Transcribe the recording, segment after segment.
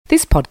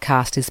This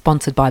podcast is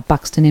sponsored by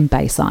Buxton in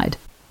Bayside,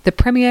 the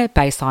premier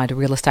Bayside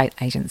real estate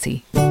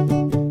agency.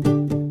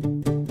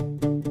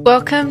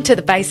 Welcome to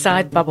the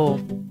Bayside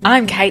Bubble.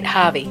 I'm Kate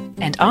Harvey.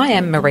 And I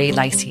am Marie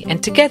Lacey,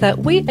 and together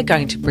we are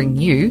going to bring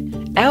you,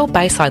 our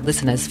Bayside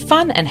listeners,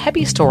 fun and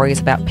happy stories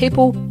about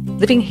people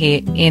living here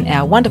in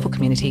our wonderful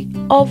community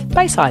of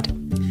Bayside.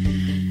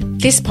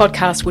 This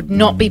podcast would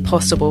not be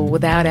possible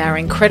without our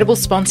incredible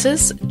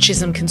sponsors,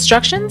 Chisholm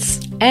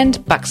Constructions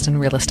And Buxton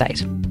Real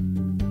Estate.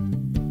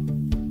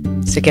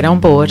 So get on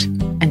board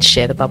and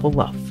share the bubble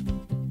love.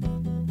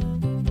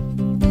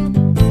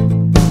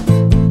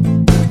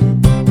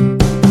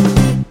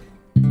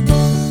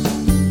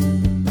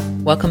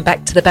 Welcome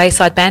back to the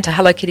Bayside Banter.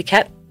 Hello, Kitty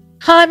Cat.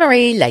 Hi,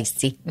 Marie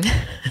Lacey.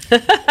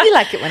 You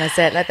like it when I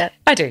say it like that?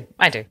 I do.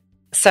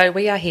 So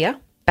we are here,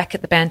 back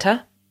at the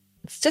Banter.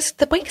 It's just,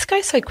 the weeks go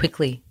so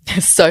quickly.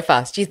 So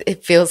fast.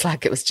 It feels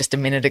like it was just a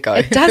minute ago.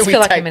 It does feel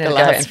like a minute ago,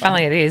 and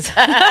finally it is.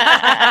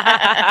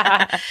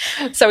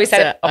 So we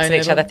sat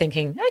opposite each other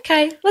thinking,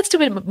 okay, let's do a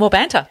bit more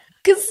banter.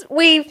 Because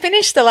we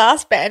finished the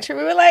last banter,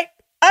 we were like,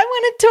 I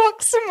want to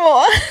talk some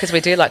more. Because we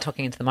do like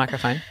talking into the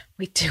microphone.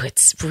 We do.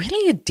 It's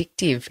really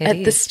addictive. It At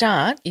is. the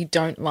start, you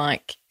don't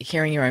like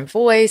hearing your own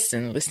voice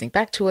and listening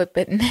back to it,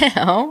 but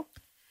now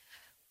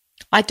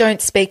I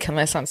don't speak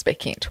unless I'm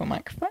speaking into a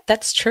microphone.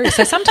 That's true.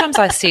 So sometimes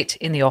I sit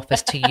in the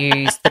office to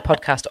use the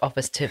podcast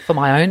office for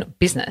my own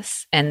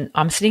business, and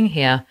I'm sitting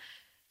here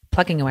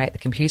plugging away at the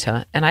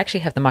computer, and I actually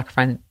have the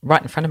microphone right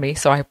in front of me,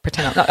 so I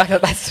pretend I'm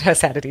not. That's how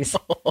sad it is.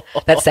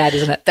 That's sad,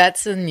 isn't it?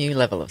 That's a new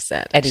level of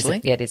sad, actually.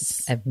 It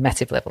is a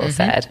massive level of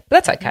sad,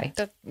 but that's okay.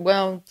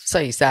 Well, so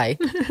you say.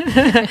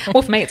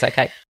 Well, for me, it's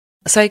okay.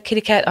 So,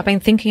 Kitty Cat, I've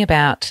been thinking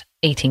about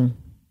eating.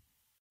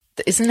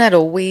 Isn't that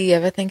all we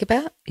ever think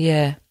about?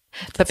 Yeah.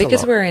 But a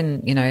because lot. we're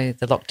in,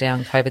 the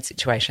lockdown COVID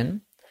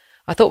situation,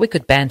 I thought we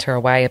could banter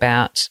away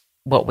about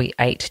what we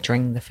ate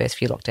during the first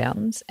few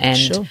lockdowns and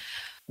Sure.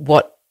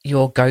 what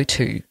your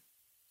go-to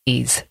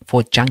is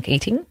for junk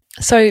eating.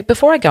 So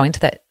before I go into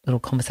that little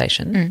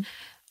conversation,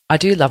 I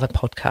do love a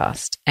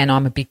podcast, and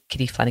I'm a big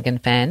Kitty Flanagan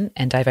fan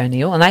and Dave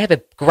O'Neill, and they have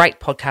a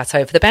great podcast.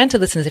 So for the Banter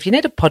listeners, if you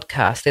need a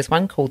podcast, there's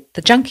one called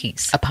The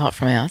Junkies. Apart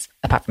from ours.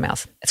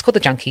 It's called The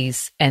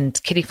Junkies,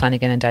 and Kitty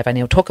Flanagan and Dave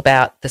O'Neill talk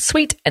about the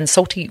sweet and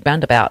salty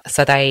roundabout.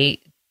 So they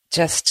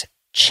just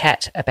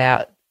chat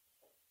about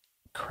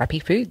crappy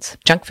foods,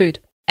 junk food,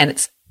 and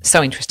it's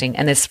so interesting.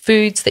 And there's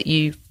foods that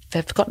you've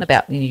forgotten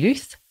about in your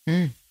youth.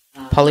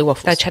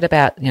 Pollywaffles. They chat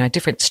about,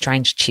 different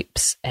strange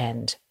chips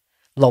and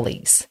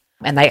lollies,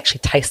 and they actually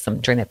taste them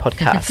during their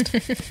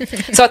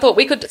podcast. So I thought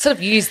we could sort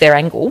of use their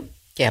angle.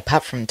 Yeah,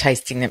 apart from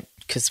tasting them,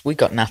 because we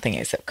got nothing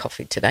except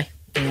coffee today.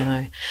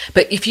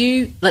 But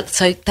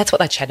so that's what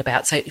they chat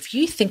about. So if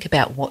you think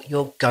about what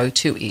your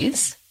go-to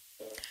is.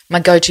 My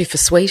go-to for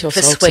sweet or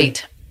For salty?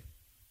 sweet.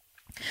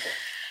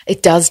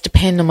 It does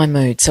depend on my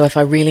mood. So if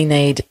I really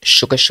need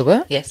sugar,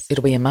 Yes.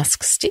 it'll be a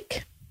musk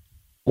stick.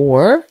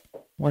 Or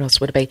what else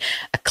would it be?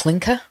 A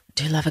clinker. I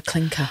do love a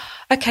clinker.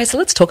 Okay, so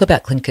let's talk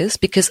about clinkers,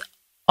 because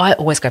I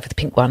always go for the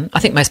pink one. I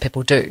think most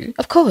people do.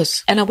 Of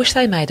course. And I wish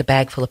they made a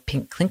bag full of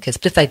pink clinkers.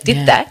 But if they did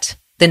Yeah. that,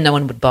 then no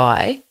one would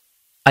buy.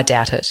 I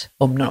doubt it.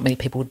 Or not many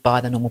people would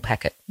buy the normal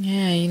packet.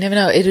 Yeah, you never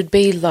know. It would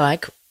be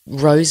like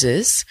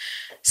Roses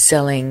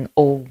selling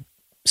all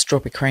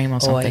strawberry cream or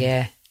something. Oh,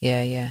 yeah.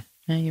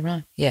 Yeah, you're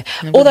right. Yeah.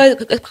 Although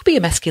it could be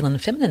a masculine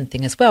and feminine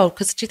thing as well,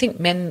 because do you think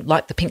men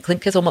like the pink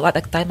clinkers, or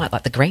they might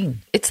like the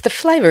green? It's the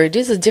flavour. It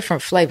is a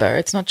different flavour.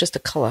 It's not just a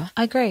colour.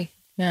 I agree.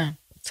 Yeah.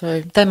 So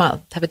They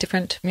might have a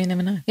different. you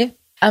never know.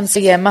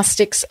 Yeah. Musk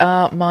sticks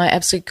are my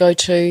absolute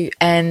go-to,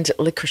 and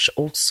licorice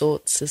all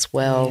sorts as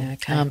well. Yeah,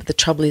 okay. But the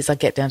trouble is I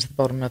get down to the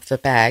bottom of the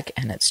bag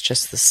and it's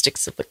just the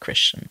sticks of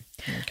licorice, and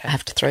I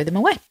have to throw them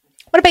away.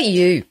 What about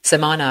you? So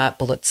mine are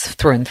bullets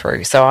through and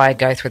through. So I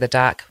go through the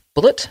dark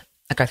bullet.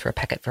 I go through a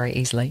packet very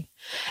easily.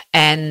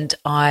 And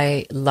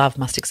I love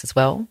mustics as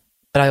well,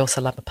 but I also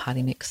love a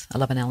party mix. I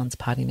love an Allen's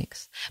party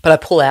mix. But I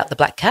pull out the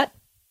black cat.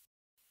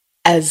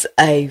 As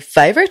a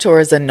favourite or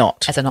as a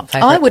not? As a not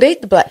favourite. I would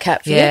eat the black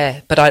cat for you.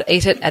 Yeah, but I'd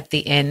eat it at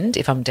the end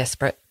if I'm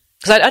desperate.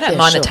 Because I don't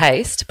mind sure. the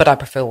taste, but I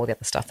prefer all the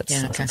other stuff that's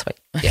Yeah, nice okay. and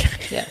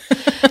sweet. Yeah.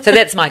 So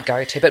that's my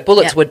go-to. But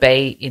bullets would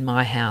be in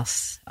my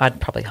house. I'd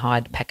probably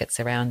hide packets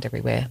around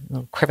everywhere, a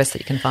little crevice that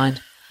you can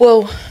find.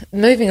 Well,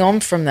 moving on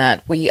from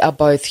that, we are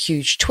both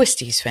huge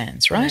Twisties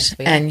fans, right? Yes,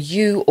 we are. And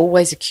you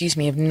always accuse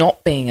me of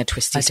not being a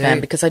Twisties do. fan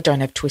because I don't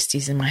have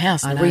Twisties in my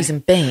house. And the know. reason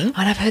being... And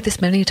I've heard this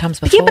many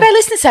times before. Yeah, but our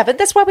listeners haven't.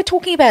 That's why we're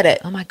talking about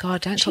it. Oh, my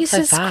God, don't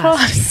Jesus talk so fast.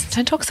 Christ.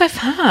 Don't talk so Oh,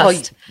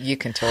 fast. you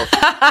can talk.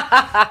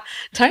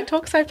 Don't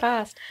talk so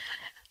fast.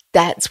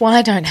 That's why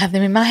I don't have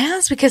them in my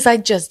house, because I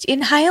just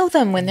inhale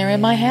them when they're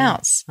in my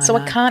house. So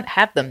I can't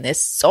have them. They're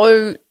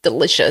so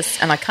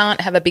delicious, and I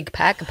can't have a big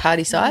pack, a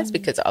party size,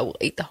 because I will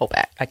eat the whole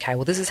pack. Okay,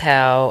 well, this is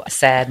how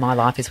sad my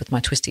life is with my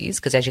Twisties,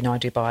 because as you know, I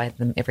do buy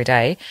them every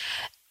day.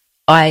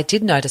 I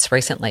did notice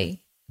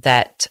recently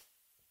that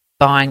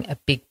buying a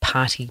big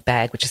party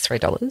bag, which is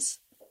 $3,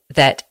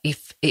 that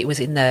if it was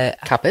in the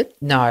Cupboard?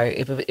 No,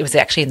 it was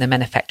actually in the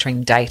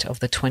manufacturing date of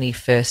the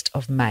 21st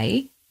of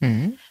May,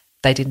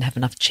 they didn't have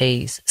enough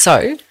cheese.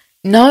 So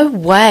No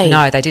way.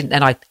 no, they didn't.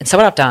 And so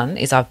what I've done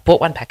is I've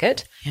bought one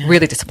packet.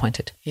 Really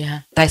disappointed.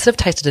 Yeah. They sort of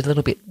tasted a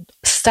little bit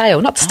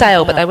stale, not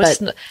stale, but they were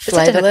just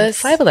flavourless.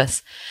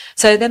 Flavourless.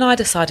 So then I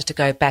decided to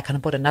go back and I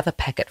bought another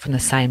packet from the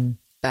same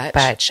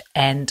batch,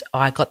 and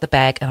I got the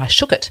bag and I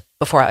shook it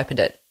before I opened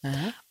it.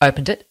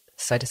 Opened it,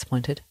 so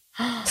disappointed.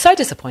 So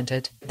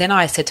disappointed. Then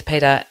I said to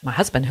Peter, my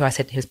husband, who I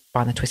said he was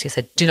buying the twisty, I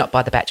said, do not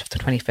buy the batch of the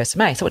 21st of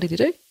May. So what did he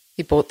do?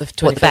 He bought the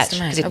 21st of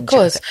May. Of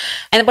course.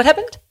 And what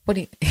happened?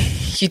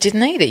 You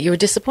didn't eat it. You were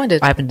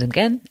disappointed. I opened it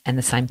again and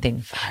the same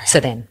thing. So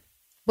then.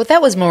 Well,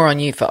 that was more on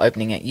you for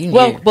opening it. You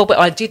knew. Well, but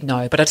I did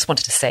know, but I just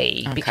wanted to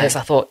see because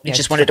I thought. You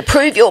just wanted to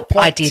prove your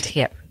point. I did,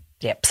 yep.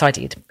 So I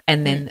did.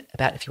 And then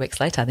about a few weeks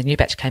later, the new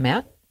batch came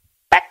out.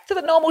 Back to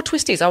the normal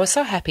twisties. I was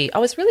so happy. I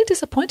was really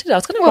disappointed. I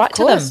was going to write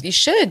to them. You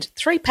should.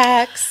 3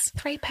 packs.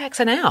 3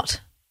 packs and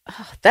out.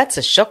 Oh, that's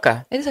a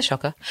shocker. It is a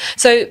shocker.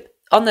 So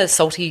on the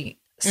salty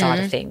side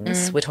of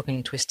things, we're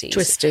talking twisties.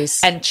 Twisties.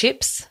 And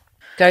chips,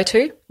 go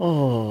to?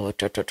 Oh,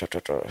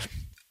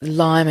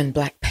 lime and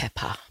black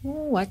pepper.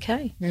 Oh,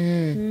 okay.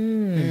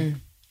 Okay.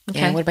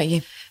 Yeah, what about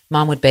you?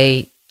 Mine would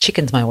be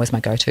chicken's always my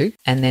go-to,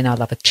 and then I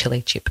love a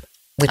chili chip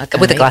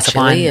with a glass of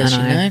chili,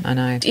 wine. I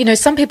know. You know,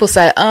 some people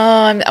say,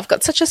 "Oh, I've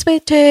got such a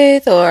sweet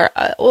tooth," or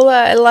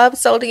I love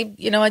salty.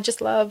 You know, I just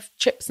love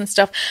chips and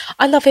stuff.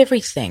 I love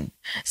everything.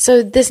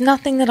 So there's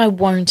nothing that I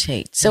won't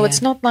eat. So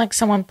it's not like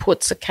someone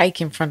puts a cake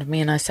in front of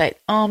me and I say,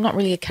 "Oh, I'm not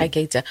really a cake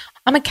eater.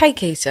 I'm a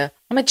cake eater.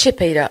 I'm a chip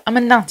eater. I'm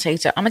a nut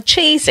eater. I'm a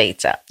cheese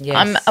eater. Yes.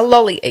 I'm a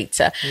lolly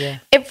eater." Yeah.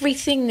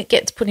 Everything that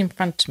gets put in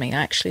front of me,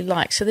 I actually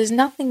like. So there's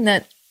nothing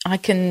that I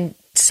can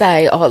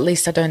say, "Oh, at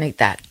least I don't eat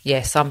that."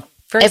 Yes, I'm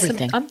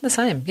Everything. I'm the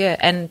same, yeah.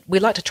 And we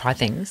like to try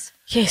things.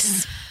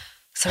 Yes.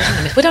 So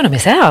we don't want to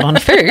miss out on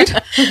food.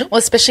 Well,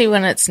 especially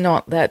when it's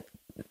not that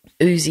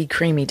oozy,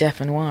 creamy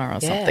Dauphinoise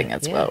or something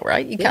as well,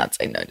 right? You can't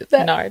say no to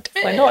that. No,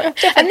 definitely not.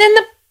 And then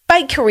the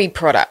bakery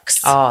products.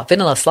 Oh,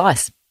 vanilla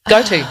slice.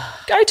 Go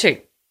to.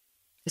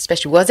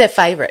 Especially, what's our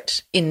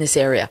favourite in this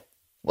area?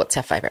 What's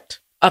our favourite?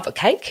 Of a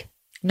cake?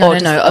 No, Or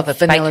of a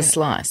vanilla bacon?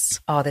 slice.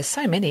 Oh, there's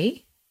so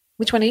many.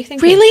 Which one are you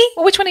thinking? Really?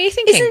 Well, which one are you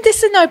thinking? Isn't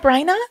this a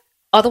no-brainer?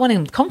 Oh, the one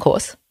in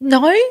Concourse.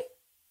 No.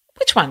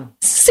 Which one?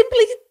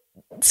 Simply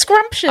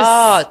scrumptious.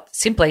 Oh,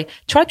 simply.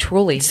 Try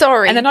Truly.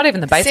 Sorry. And they're not even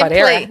the Bayside Simply.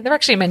 area. They're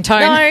actually in Mentone.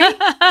 No.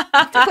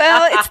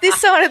 Well, it's this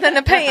side of the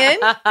Nepean.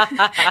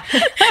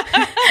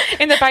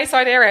 In the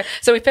Bayside area.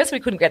 So first we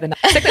couldn't get them.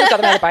 Second we got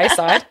them out of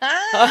Bayside.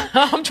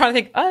 I'm trying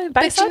to think, Bayside?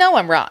 But you know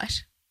I'm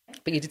right.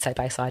 But you did say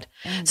Bayside.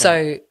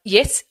 So,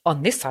 yes,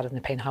 on this side of the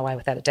Nepean Highway,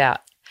 without a doubt.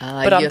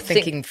 But you're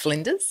thinking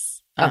Flinders?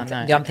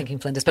 Yeah, I'm thinking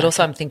Flinders, but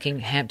also I'm thinking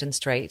Hampton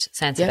Street,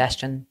 San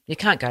Sebastian. You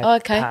can't go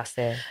past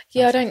there.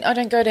 Yeah, I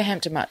don't go to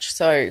Hampton much,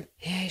 so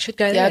yeah, you should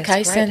go there. yeah,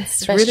 okay, it's great. San It's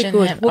Sebastian,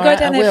 really good. We'll go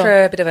down there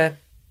for a bit of a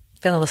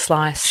vanilla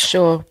slice.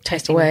 Sure,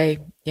 taste away.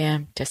 Yeah,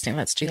 testing.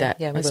 Let's do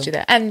that. Yeah, let's do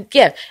that. And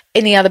yeah,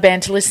 any other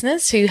Banter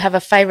listeners who have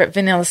a favourite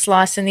vanilla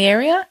slice in the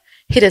area,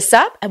 hit us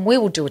up and we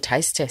will do a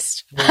taste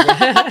test.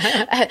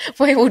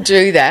 We will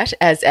do that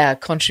as our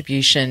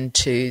contribution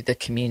to the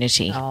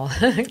community. Oh,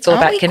 it's all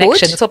about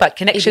connection. It's all about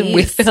connection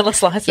with vanilla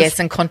slices. Yes,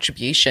 and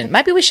contribution.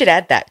 Maybe we should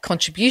add that.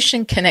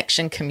 Contribution,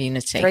 connection,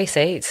 community. 3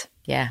 C's.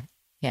 Yeah.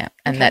 Yeah.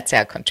 And that's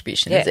our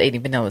contribution is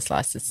eating vanilla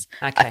slices.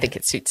 Okay. I think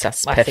it suits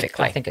us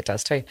perfectly. I think it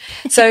does too.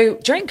 So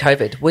during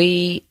COVID,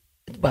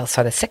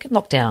 the second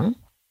lockdown,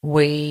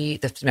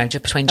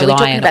 just between July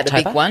talking and about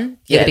October. the big one?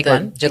 Yeah, Yeah, the big the-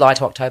 one, July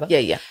to October.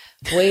 Yeah.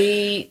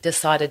 We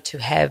decided to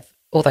have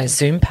all those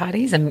Zoom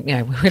parties, and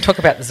we talk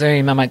about the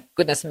Zoom. Oh my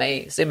goodness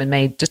me, Zoom and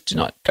me just do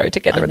not go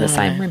together in the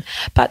same room.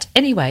 But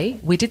anyway,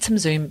 we did some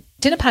Zoom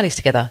dinner parties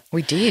together.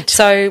 We did.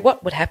 So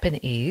what would happen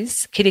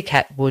is Kitty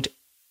Cat would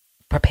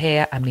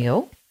prepare a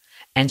meal,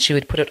 and she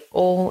would put it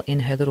all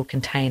in her little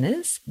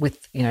containers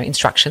with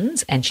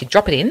instructions, and she'd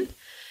drop it in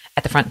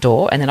at the front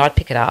door, and then I'd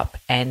pick it up,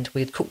 and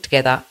we'd cook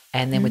together,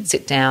 and then we'd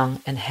sit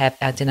down and have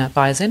our dinner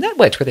via Zoom. That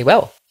worked really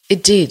well.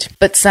 It did.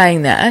 But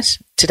saying that,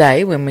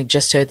 today when we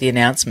just heard the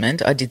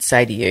announcement, I did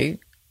say to you,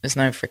 there's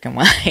no freaking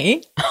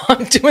way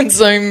I'm doing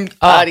Zoom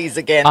parties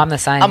again. I'm the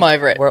same. I'm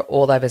over it. We're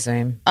all over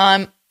Zoom.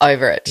 I'm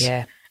over it.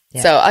 Yeah.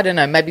 So I don't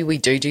know, maybe we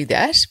do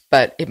that,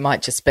 but it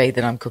might just be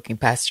that I'm cooking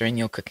pasta and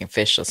you're cooking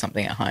fish or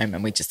something at home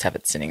and we just have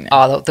it sitting there.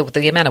 Oh,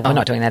 the amount of we're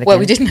not doing that again. Well,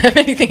 we didn't have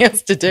anything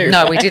else to do.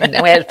 No, we didn't.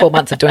 And we had 4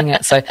 months of doing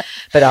it. So,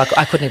 but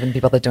I couldn't even be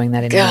bothered doing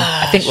that anymore.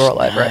 I think we're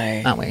all over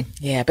it, aren't we?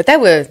 Yeah, but it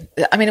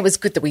was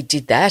good that we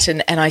did that.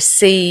 And I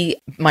see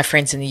my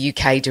friends in the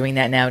UK doing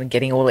that now and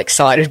getting all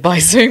excited by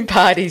Zoom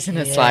parties. And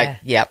it's like,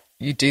 yep,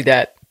 you do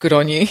that. Good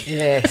on you.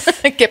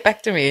 Yes. Get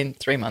back to me in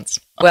 3 months.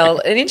 Well,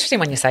 an interesting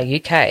one you say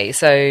UK.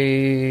 So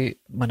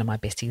one of my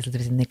besties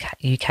lives in the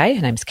UK.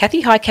 Her name's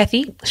Kathy. Hi,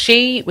 Kathy.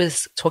 She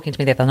was talking to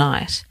me the other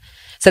night.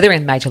 So they're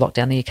in major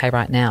lockdown in the UK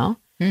right now.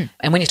 And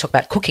when you talk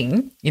about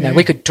cooking,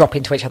 we could drop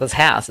into each other's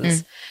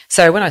houses.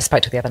 So when I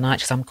spoke to her the other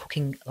night, she said, I'm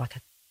cooking like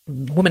a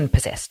woman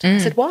possessed. I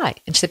said, why?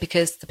 And she said,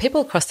 because the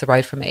people across the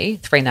road from me,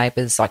 3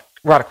 neighbours like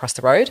right across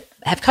the road,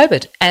 have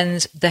COVID.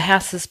 And the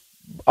houses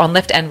on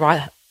left and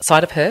right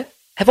side of her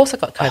have also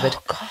got COVID.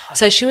 Oh, God.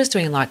 So she was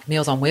doing like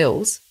Meals on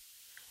Wheels,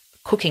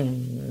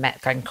 cooking,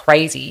 going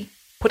crazy,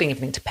 putting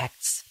everything to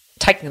packs,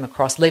 taking them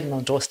across, leaving them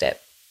on the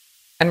doorstep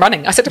and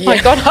running. I said, oh,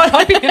 my God,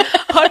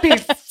 I'd be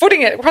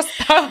footing it across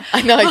the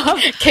I know.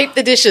 Keep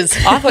the dishes.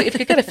 I thought if you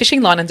could get a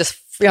fishing line and just,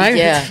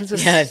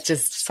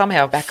 just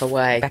somehow back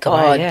away. Back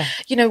God. away, yeah.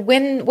 You know,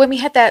 when we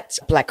had that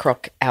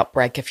BlackRock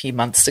outbreak a few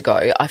months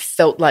ago, I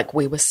felt like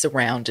we were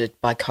surrounded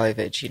by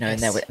COVID, you know, and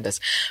there were others.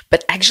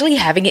 But actually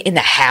having it in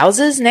the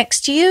houses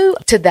next to you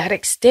to that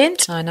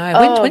extent. I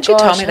know. When she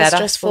told me that,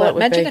 I thought,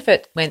 imagine be. If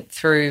it went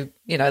through,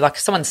 you know, like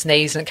someone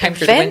sneezed and it came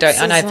through the window.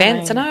 I know,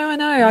 vents. I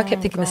know. I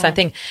kept thinking the same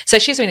thing. So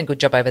she's doing a good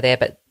job over there.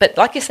 But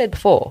like you said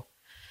before,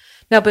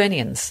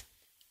 Melburnians.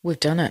 We've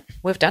done it.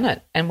 We've done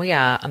it. And we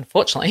are,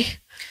 unfortunately,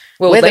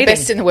 we're the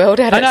best in the world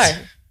at it. I know.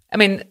 I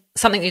mean,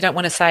 something you don't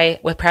want to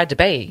say we're proud to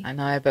be. I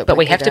know, but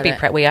we have to be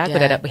proud. We are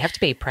good at it. We have to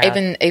be proud.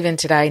 Even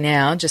today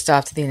now, just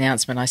after the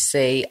announcement, I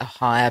see a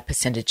higher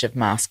percentage of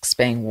masks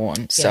being worn.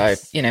 Yes. So,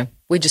 you know,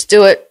 we just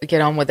do it. We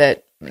get on with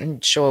it.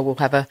 And sure, we'll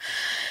have a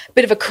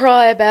bit of a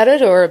cry about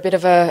it or a bit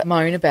of a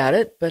moan about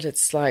it, but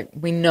it's like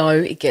we know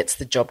it gets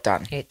the job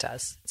done. It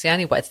does. It's the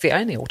only way. It's the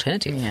only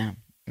alternative.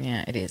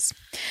 Yeah, it is.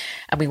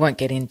 And we won't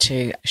get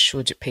into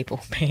should people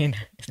being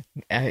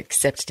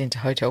accepted into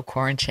hotel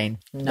quarantine.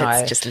 No.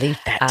 Let's just leave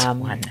that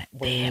one there.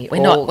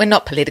 We're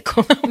not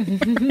political.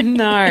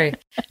 No.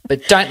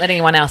 But don't let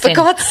anyone else in. For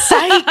God's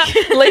sake.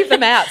 Leave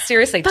them out.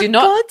 Seriously. For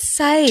God's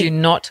sake. Do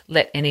not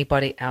let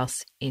anybody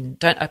else in.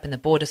 Don't open the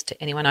borders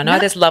to anyone. I know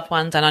there's loved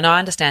ones and I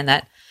understand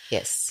that.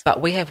 Yes.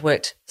 But we have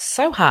worked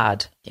so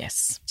hard.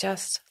 Yes.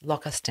 Just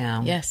lock us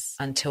down. Yes.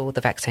 Until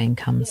the vaccine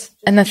comes.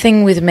 And the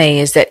thing with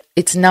me is that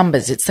it's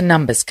numbers. It's the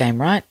numbers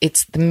game, right?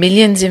 It's the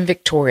millions in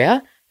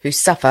Victoria who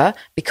suffer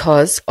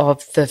because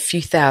of the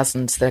few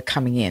thousands that are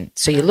coming in.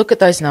 So you look at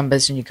those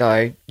numbers and you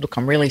go, look,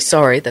 I'm really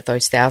sorry that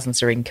those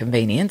thousands are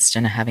inconvenienced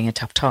and are having a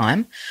tough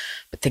time.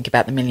 But think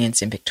about the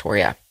millions in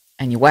Victoria.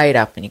 And you weigh it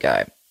up and you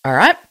go, all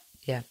right.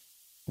 Yeah.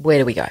 Where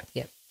do we go?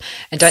 Yeah.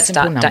 And don't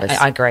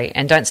I agree.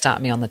 And don't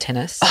start me on the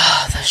tennis.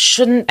 Oh,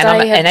 shouldn't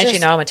they and as you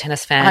know, I'm a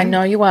tennis fan. I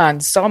know you are,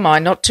 and so am I.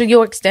 Not to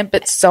your extent,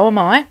 but so am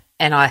I.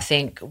 And I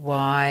think,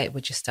 why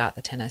would you start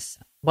the tennis?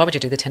 Why would you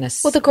do the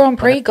tennis? Well, the Grand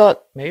Prix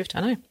got moved.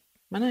 I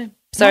know.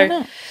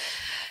 So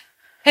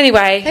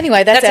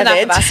anyway, that's our enough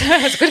event. of us.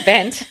 It's a good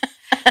event.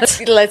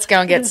 Let's go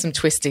and get some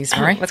twisties,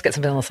 Marie. Let's get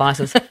some vanilla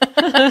slices.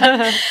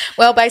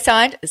 Well,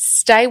 Bayside,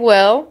 stay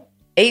well,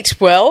 eat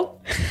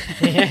well.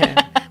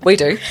 Yeah, we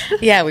do.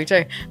 Yeah, we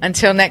do.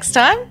 Until next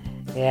time.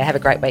 Yeah, have a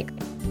great week.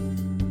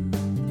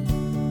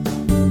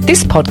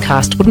 This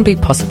podcast wouldn't be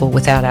possible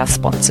without our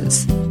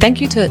sponsors.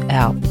 Thank you to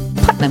our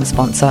platinum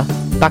sponsor,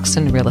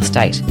 Buxton Real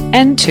Estate,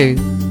 and to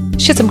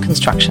Chisholm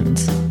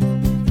Constructions.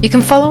 You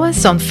can follow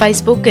us on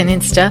Facebook and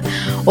Insta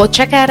or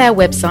check out our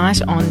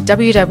website on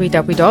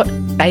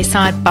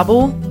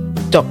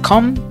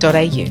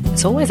www.baysidebubble.com.au.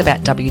 It's always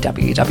about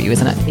www,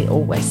 isn't it?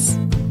 Always.